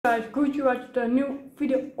Guys, good to watch the new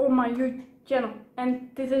video on my YouTube channel, and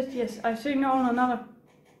this is, yes, I sing on another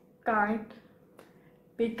kind,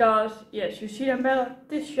 because yes, you see them better,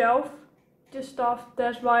 this shelf, this stuff,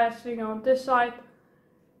 that's why I sing on this side.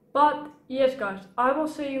 But yes guys, I will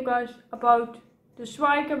say you guys about the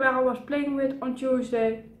striker where I was playing with on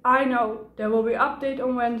Tuesday. I know there will be an update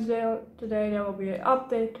on Wednesday, today there will be an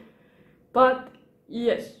update, but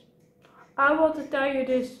yes, I want to tell you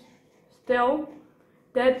this still.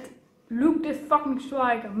 That look, this fucking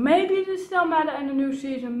striker. Maybe it is still meta in the new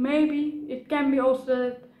season. Maybe it can be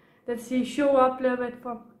also that he show up a little bit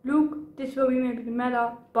from look, this will be maybe the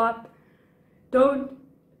meta, but don't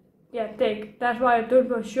take. That's why I don't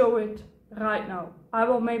will show it right now. I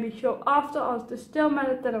will maybe show after as the still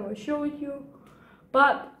meta, then I will show it you.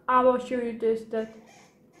 But I will show you this, that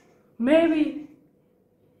maybe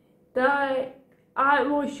that I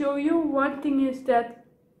will show you. One thing is that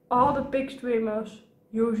all the big streamers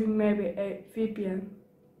using maybe a VPN.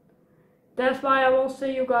 That's why I will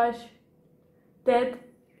say you guys that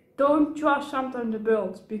don't trust sometimes the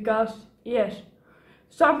builds, because yes,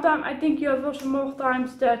 sometimes I think you have also more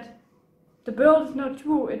times that the build is not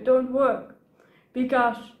true, it don't work,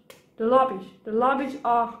 because the lobbies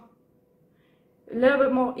are a little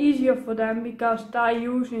bit more easier for them because they're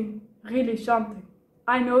using really something.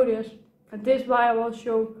 I know this, and this is why I will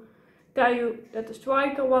tell you that the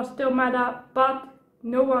striker was still meta, but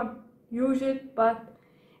no one use it. But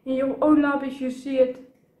in your own lobbies you see it.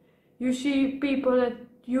 You see people that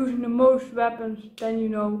using the most weapons, then you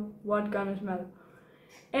know what gun is meta.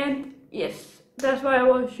 And yes, that's why I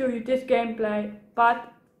will show you this gameplay.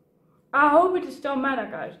 But I hope it is still meta,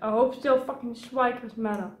 guys. I hope still fucking striker is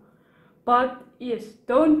meta. But yes,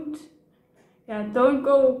 don't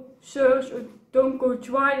go search or don't go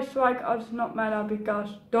try the striker as it's not meta, because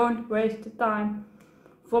don't waste the time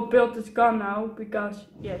for build this gun now, because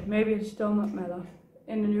yes, maybe it's still not meta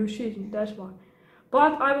in the new season, that's why.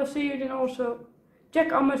 But I will see you then. Also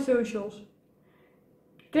check out my socials,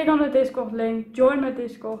 click on the Discord link, join my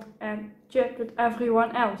Discord and chat with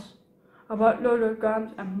everyone else about loader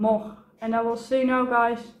guns and more. And I will see you now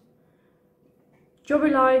guys. Drop a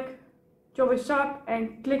like, drop a sub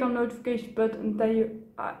and click on notification button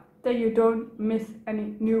that you don't miss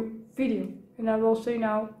any new video. And I will see you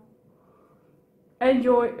now.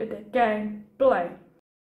 Enjoy the gameplay.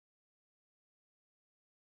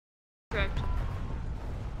 Correct.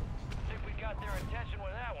 Think we got their attention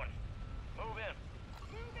with that one. Move in.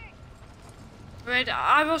 Moving. Wait,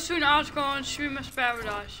 I will soon ask on Streamer's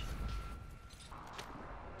Paradise.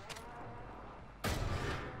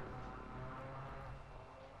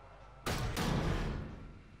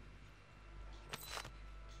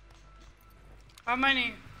 How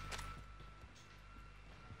many?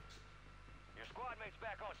 Your squad mate's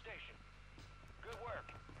back on station. Good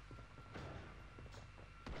work.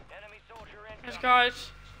 Enemy soldier incoming. Yes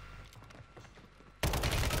guys.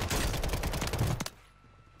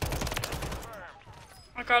 Confirmed.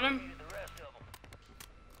 I got him. The rest of them.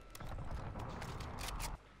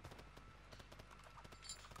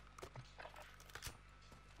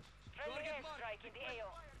 Friendly airstrike in the AO.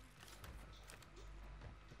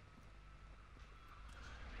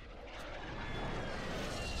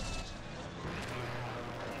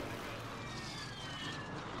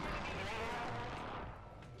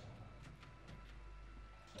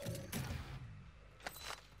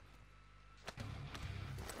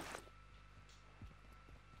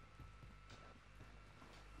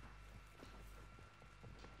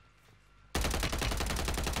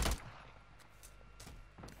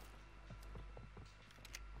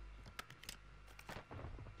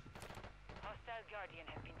 Guardian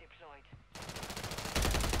have been deployed.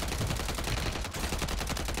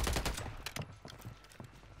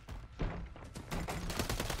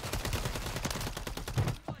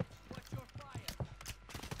 What's your fire?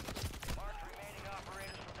 Mark remaining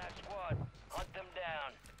operators from that squad. Hunt them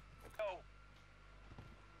down. Go.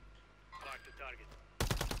 Mark the target.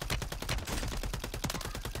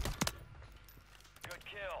 Good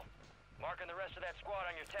kill. Marking the rest of that squad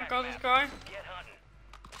on your I tac got map. this guy. Get hunting.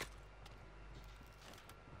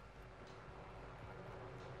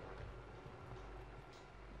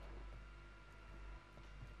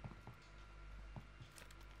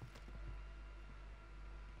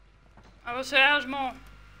 I will say there's more.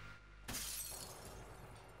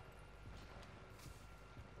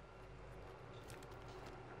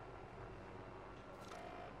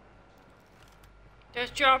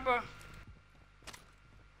 There's chopper.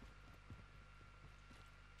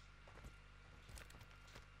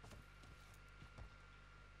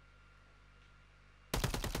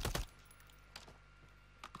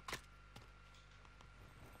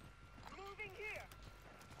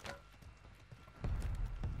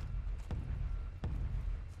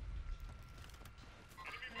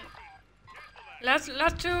 Let's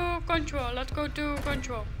to control. Let's go to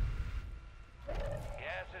control.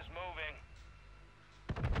 Gas is moving.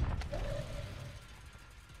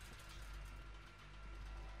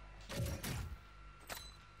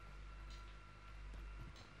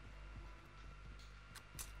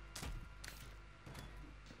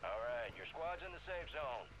 All right, your squad's in the safe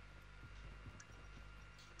zone.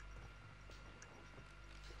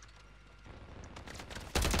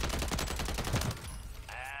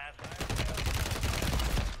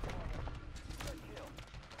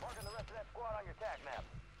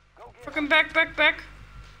 Fucking back.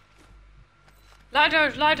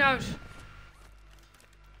 Lighthouse.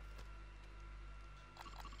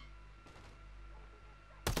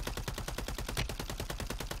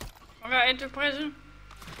 Okay, into prison.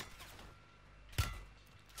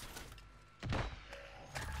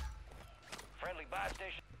 Friendly buy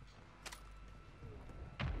station.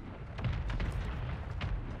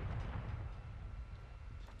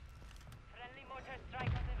 Friendly mortar strike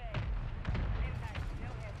on the way. Impact, no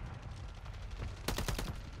hit.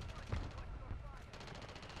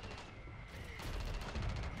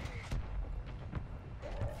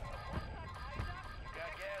 You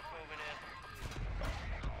got gas moving in.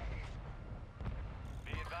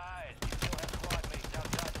 Be advised, you still have squad mates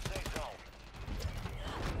outside the safe zone.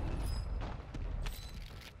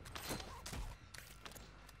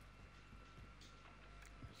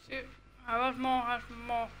 See, I want more.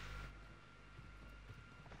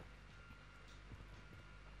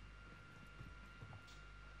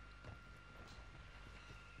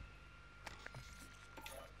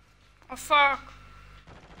 Oh fuck.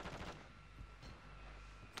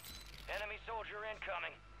 Enemy soldier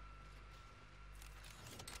incoming.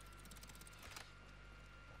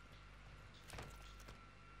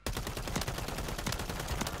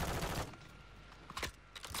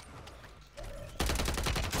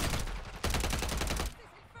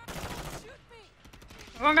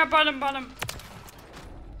 One guy bottom.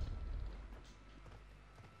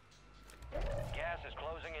 Gas is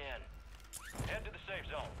closing in. Head to the safe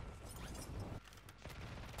zone.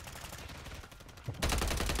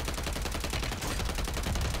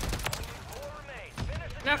 Four remain.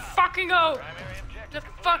 Finish the Let's job. fucking go. Primary objective The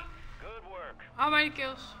complete. fuck. Good work. How many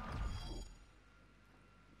kills?